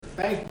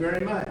Thank you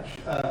very much.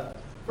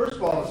 First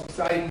of all, it's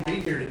exciting to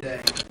be here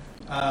today.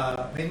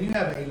 And you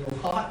have a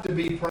lot to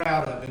be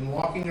proud of in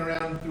walking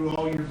around through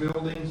all your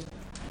buildings.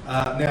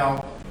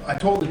 Now, I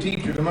told the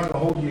teachers I'm not going to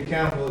hold you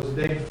accountable. It's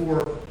the day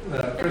before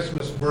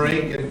Christmas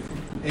break, and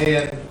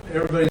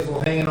everybody's still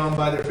hanging on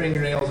by their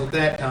fingernails at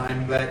that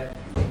time. But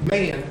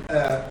man,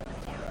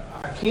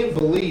 I can't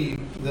believe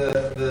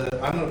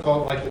I'm going to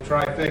call it like the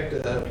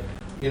trifecta of,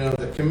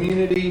 the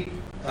community,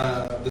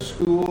 the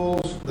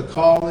schools, the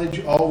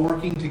college, all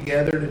working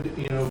together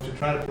to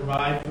try to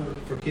provide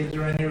for kids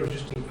around here. It was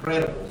just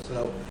incredible.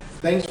 So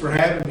thanks for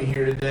having me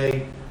here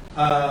today.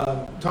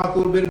 Talk a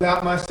little bit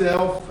about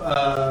myself.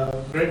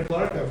 Greg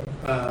Clark.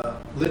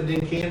 I've lived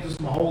in Kansas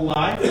my whole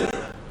life.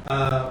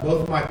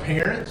 Both of my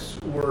parents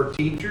were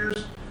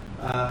teachers.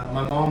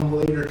 My mom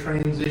later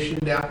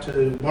transitioned out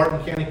to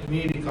Barton County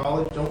Community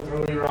College. Don't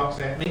throw any rocks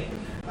at me.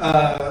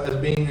 As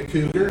being a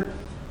cougar.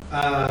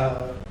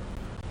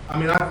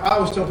 I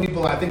always tell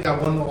people I think I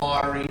won the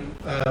lottery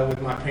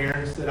with my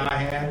parents that I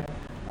had.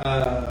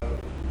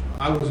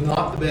 I was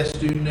not the best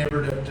student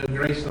ever to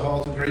grace the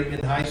halls of Great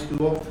Bend High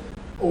School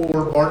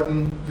or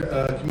Barton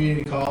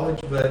Community College,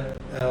 but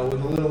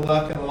with a little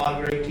luck and a lot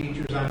of great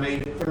teachers, I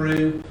made it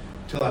through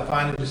until I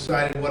finally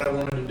decided what I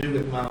wanted to do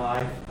with my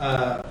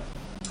life.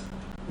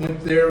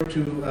 Went there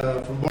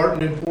from Barton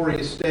to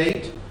Emporia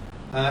State.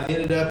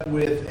 Ended up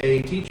with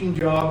a teaching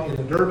job in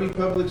the Dorado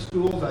Public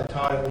Schools. I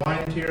taught at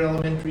Wyantier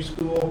Elementary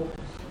School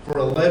for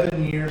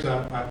 11 years.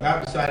 I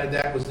about decided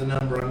that was the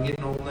number. I'm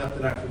getting old enough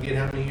that I forget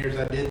how many years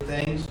I did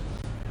things.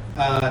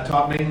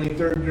 Taught mainly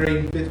 3rd grade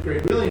and 5th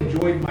grade. Really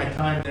enjoyed my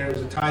time there. It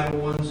was a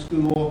Title I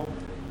school.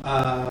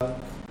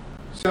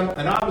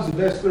 And I was the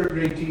best 3rd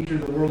grade teacher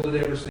the world had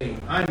ever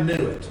seen. I knew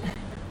it.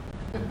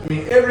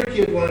 Every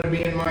kid wanted to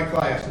be in my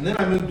class. And then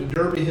I moved to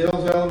Derby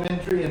Hills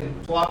Elementary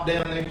and flopped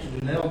down next to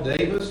Janelle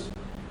Davis,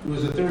 who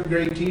was a 3rd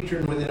grade teacher.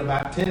 And within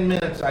about 10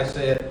 minutes, I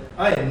said,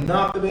 I am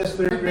not the best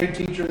 3rd grade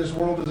teacher this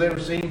world has ever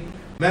seen.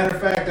 Matter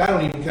of fact, I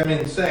don't even come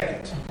in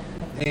second.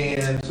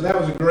 And so that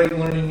was a great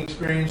learning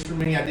experience for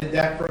me. I did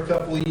that for a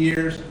couple of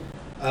years.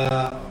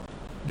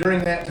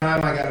 During that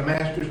time, I got a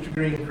master's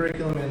degree in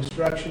curriculum and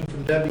instruction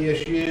from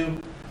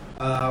WSU.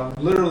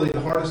 Literally the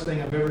hardest thing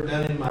I've ever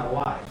done in my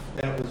life.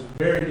 That was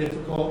very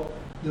difficult.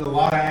 Did a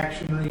lot of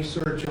action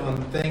research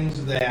on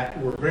things that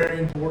were very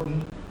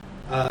important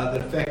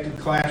that affected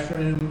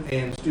classroom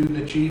and student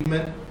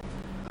achievement.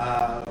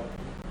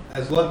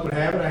 As luck would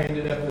have it, I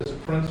ended up as a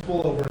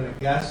principal over in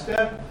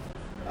Augusta.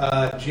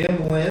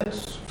 Jim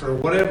Lentz, for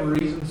whatever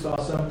reason, saw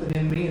something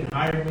in me and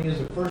hired me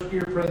as a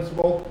first-year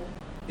principal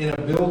in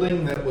a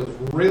building that was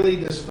really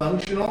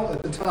dysfunctional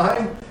at the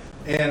time.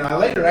 And I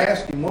later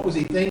asked him, what was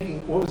he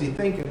thinking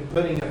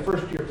putting a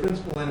first-year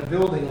principal in a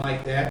building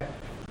like that?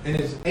 And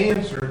his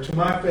answer to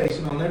my face,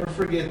 and I'll never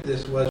forget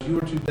this, was, you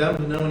were too dumb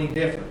to know any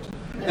different.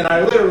 And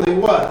I literally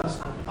was.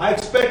 I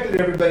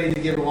expected everybody to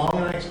get along,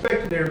 and I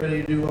expected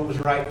everybody to do what was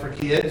right for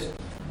kids.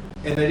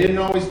 And they didn't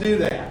always do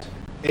that.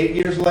 8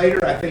 years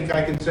later, I think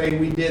I can say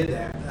we did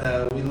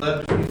that. We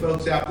loved to see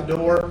folks out the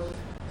door,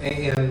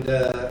 and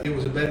it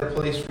was a better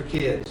place for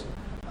kids.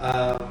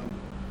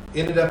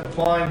 Ended up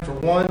applying for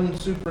one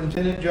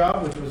superintendent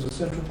job, which was a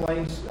Central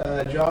Plains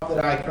job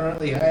that I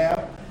currently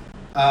have.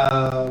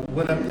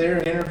 Went up there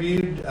and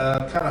interviewed,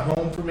 kind of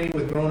home for me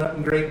with growing up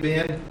in Great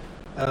Bend.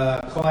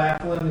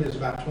 Claflin is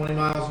about 20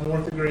 miles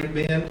north of Great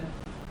Bend.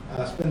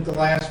 Spent the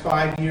last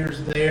 5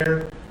 years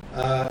there.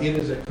 It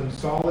is a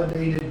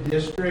consolidated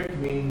district,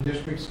 meaning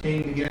districts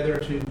came together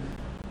to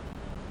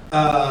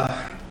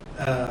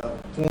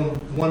form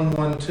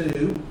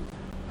 112.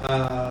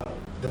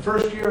 The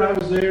first year I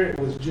was there, it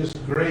was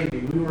just gravy.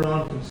 We were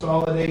on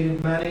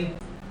consolidated money,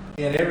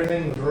 and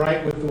everything was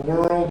right with the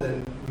world,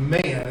 and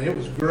man, it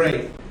was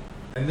great.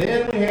 And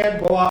then we had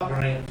block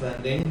grant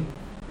funding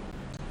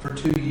for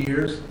 2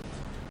 years,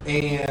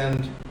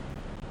 and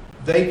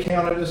they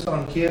counted us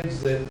on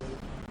kids that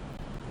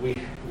we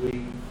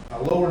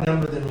a lower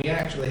number than we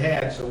actually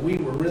had, so we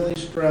were really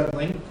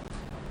struggling,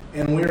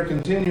 and we're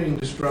continuing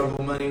to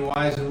struggle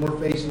money-wise, and we're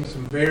facing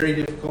some very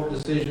difficult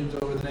decisions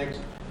over the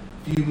next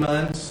few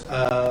months.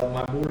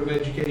 My Board of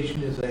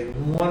Education is a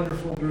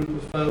wonderful group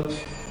of folks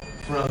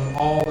from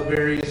all the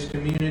various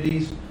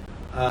communities,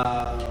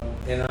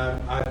 and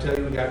I tell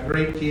you, we got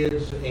great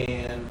kids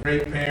and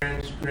great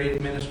parents, great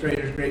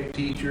administrators, great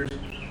teachers,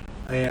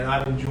 and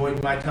I've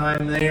enjoyed my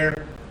time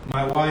there.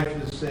 My wife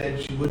has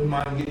said she wouldn't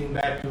mind getting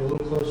back to a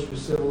little closer to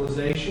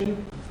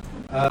civilization.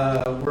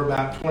 We're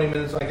about 20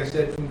 minutes, like I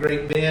said, from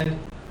Great Bend.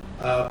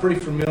 Pretty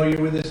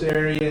familiar with this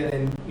area,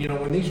 and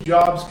when these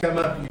jobs come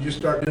up, you just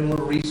start doing a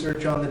little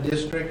research on the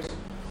districts,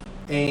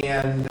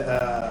 and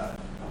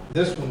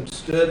this one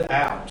stood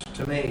out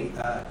to me.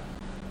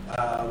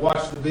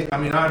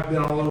 I've been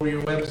all over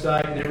your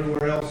website and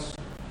everywhere else.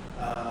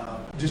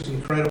 Just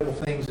incredible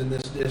things in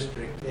this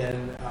district,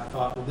 and I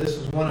thought, well, this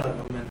is one of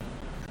them. And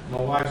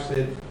my wife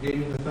said, gave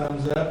me the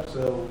thumbs up,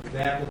 so the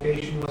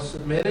application was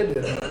submitted,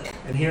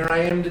 and here I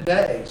am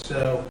today.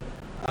 So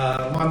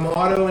my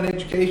motto in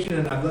education,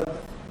 and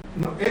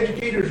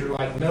educators are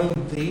like known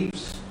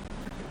thieves.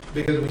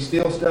 because we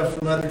steal stuff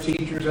from other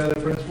teachers, other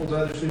principals,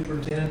 other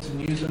superintendents,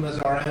 and use them as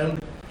our own.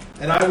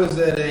 And I was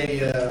at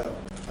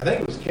I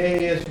think it was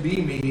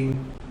KASB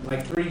meeting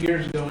like 3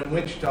 years ago in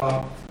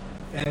Wichita,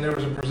 and there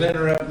was a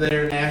presenter up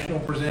there, national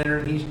presenter,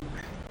 and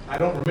I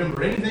don't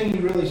remember anything he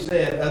really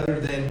said other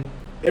than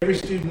every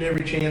student,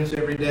 every chance,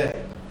 every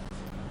day.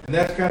 And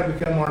that's kind of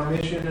become our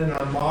mission and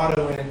our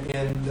motto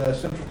in the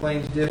Central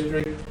Plains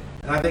District.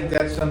 And I think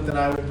that's something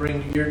I would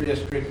bring to your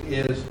district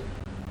is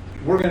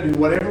we're going to do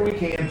whatever we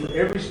can for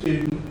every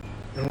student,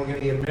 and we're going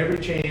to give them every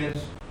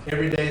chance,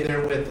 every day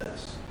they're with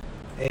us.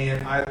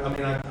 And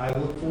I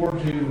look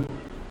forward to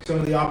some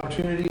of the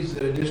opportunities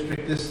that a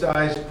district this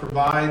size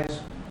provides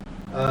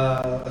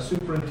a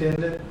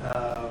superintendent,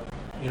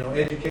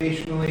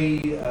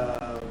 educationally,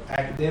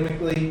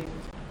 academically.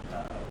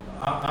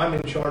 I'm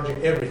in charge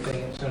of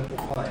everything at Central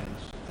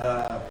Plains.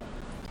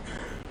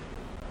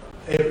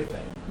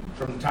 Everything.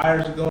 From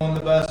tires that go on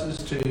the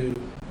buses to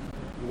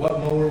what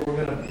mower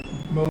we're going to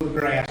mow the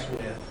grass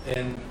with.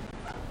 And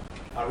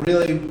I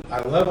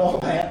love all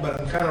that, but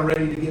I'm kind of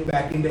ready to get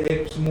back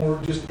into some more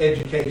just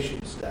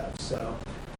education stuff. So